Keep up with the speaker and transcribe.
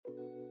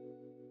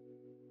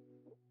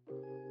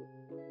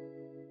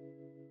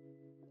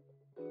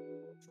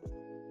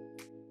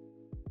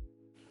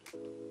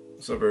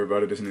What's up,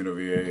 everybody? This is Nino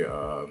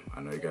VA.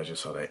 I know you guys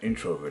just saw that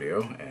intro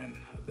video,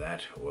 and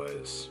that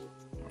was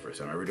my first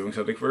time ever doing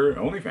something for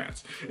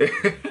OnlyFans.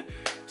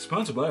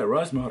 Sponsored by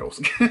Arise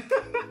Models.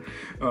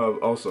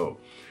 Also,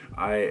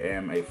 I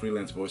am a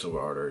freelance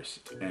voiceover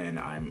artist, and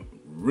I'm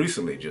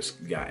recently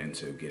just got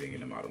into getting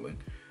into modeling.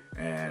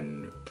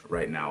 And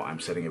right now I'm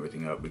setting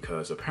everything up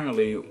because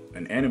apparently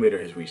an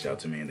animator has reached out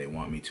to me and they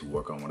want me to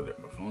work on one of their,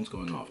 my phone's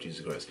going off,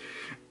 Jesus Christ.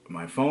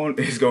 My phone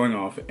is going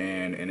off,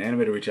 and an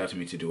animator reached out to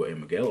me to do a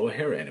Miguel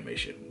O'Hara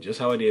animation, just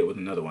how I did with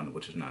another one,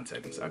 which is 9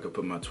 seconds. I could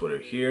put my Twitter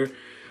here,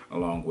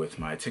 along with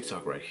my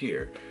TikTok right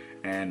here,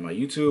 and my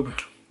YouTube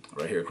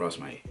right here across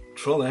my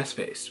troll ass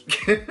face.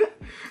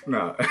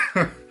 Nah,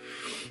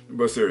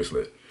 but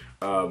seriously,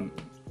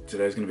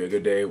 today's gonna be a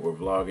good day. We're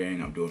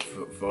vlogging, I'm doing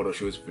photo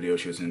shoots, video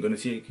shoots, and I'm gonna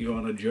take you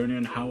on a journey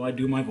on how I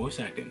do my voice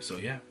acting, so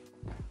yeah.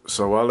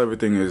 So while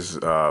everything is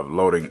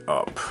loading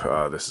up,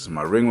 this is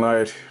my ring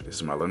light, this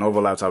is my Lenovo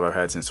laptop I've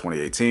had since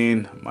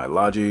 2018, my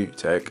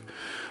Logitech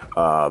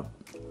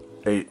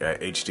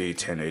HD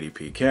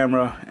 1080p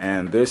camera,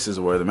 and this is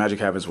where the magic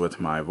happens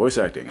with my voice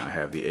acting. I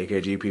have the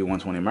AKG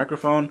P120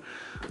 microphone.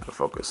 I'll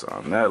focus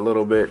on that a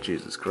little bit,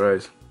 Jesus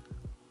Christ.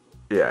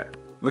 Yeah,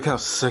 look how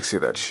sexy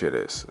that shit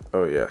is.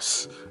 Oh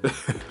yes.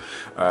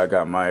 I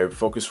got my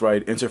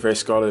Focusrite Interface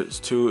Scarlett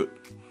 2,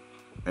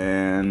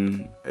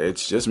 and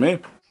it's just me.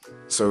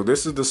 So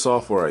this is the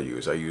software I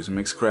use. I use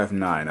Mixcraft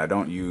 9. I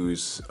don't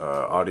use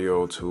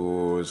Audio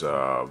Tools,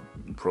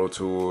 Pro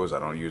Tools. I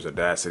don't use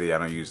Audacity. I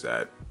don't use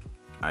that.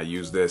 I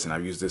use this, and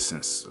I've used this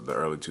since the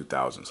early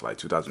 2000s, like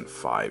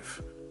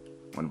 2005,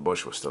 when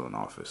Bush was still in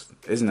office.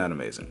 Isn't that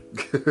amazing?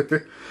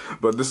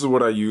 But this is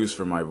what I use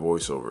for my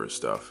voiceover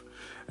stuff.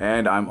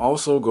 And I'm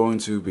also going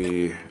to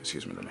be,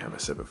 excuse me, let me have a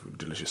sip of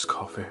delicious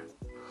coffee.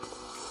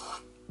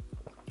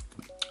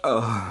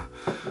 Oh,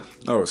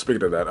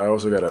 speaking of that, I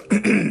also gotta,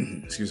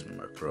 excuse me,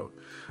 my throat.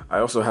 I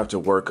also have to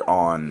work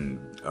on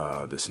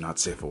this Not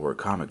Safe for Work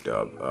comic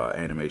dub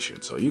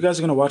animation. So you guys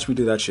are gonna watch me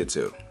do that shit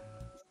too.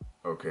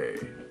 Okay,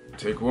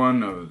 take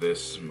one of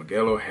this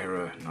Miguel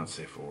O'Hara Not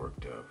Safe for Work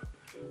dub.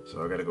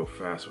 So I gotta go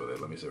fast with it.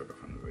 Let me see if I can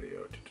find the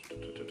video.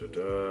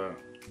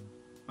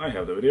 I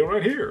have the video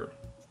right here.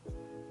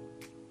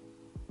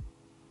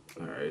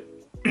 Alright.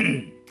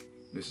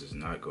 This is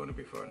not going to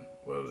be fun.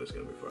 Well, it's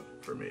going to be fun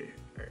for me,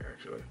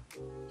 actually.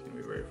 It's going to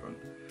be very fun.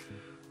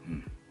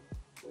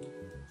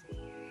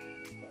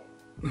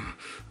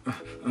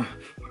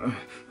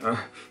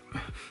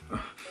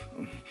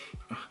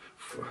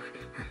 Fuck.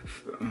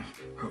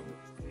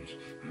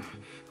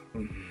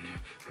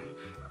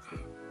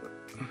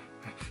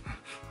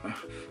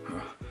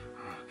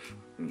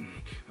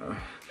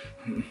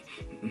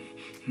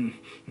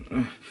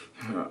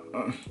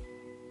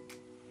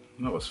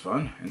 That was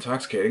fun.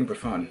 Intoxicating, but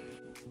fun.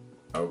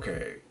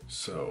 Okay,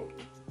 so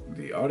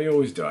the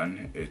audio is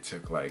done. It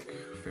took like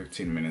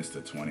 15 minutes to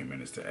 20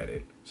 minutes to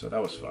edit, so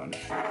that was fun.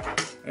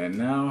 And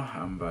now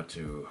I'm about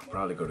to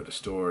probably go to the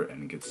store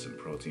and get some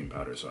protein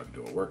powder so I can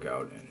do a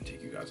workout and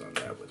take you guys on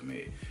that with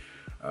me.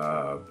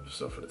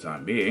 So for the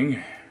time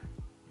being,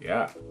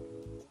 yeah.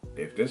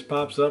 If this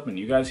pops up and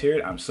you guys hear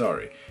it, I'm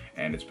sorry.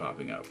 And it's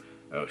popping up.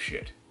 Oh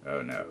shit.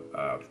 Oh no.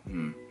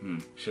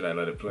 Should I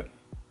let it play?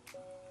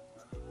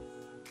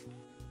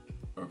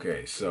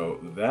 Okay, so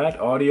that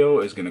audio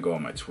is gonna go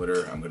on my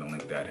Twitter. I'm gonna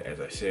link that, as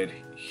I said,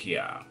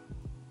 here.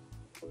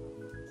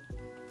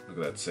 Look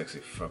at that sexy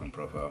fucking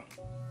profile.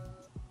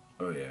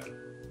 Oh yeah.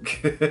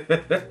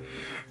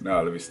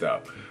 No, let me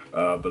stop.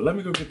 But let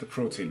me go get the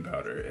protein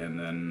powder, and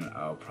then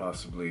I'll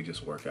possibly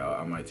just work out.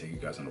 I might take you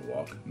guys on a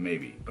walk,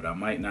 maybe. But I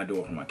might not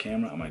do it from my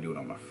camera. I might do it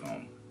on my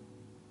phone.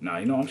 Nah,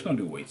 you know, I'm just gonna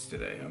do weights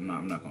today. I'm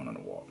not going on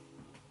a walk.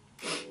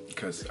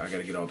 Because I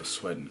gotta get all the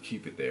sweat and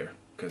keep it there.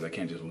 Because I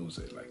can't just lose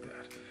it like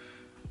that.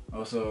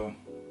 Also,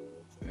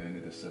 I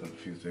need to set up a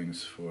few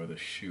things for the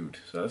shoot.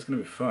 So that's gonna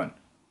be fun.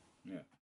 Yeah.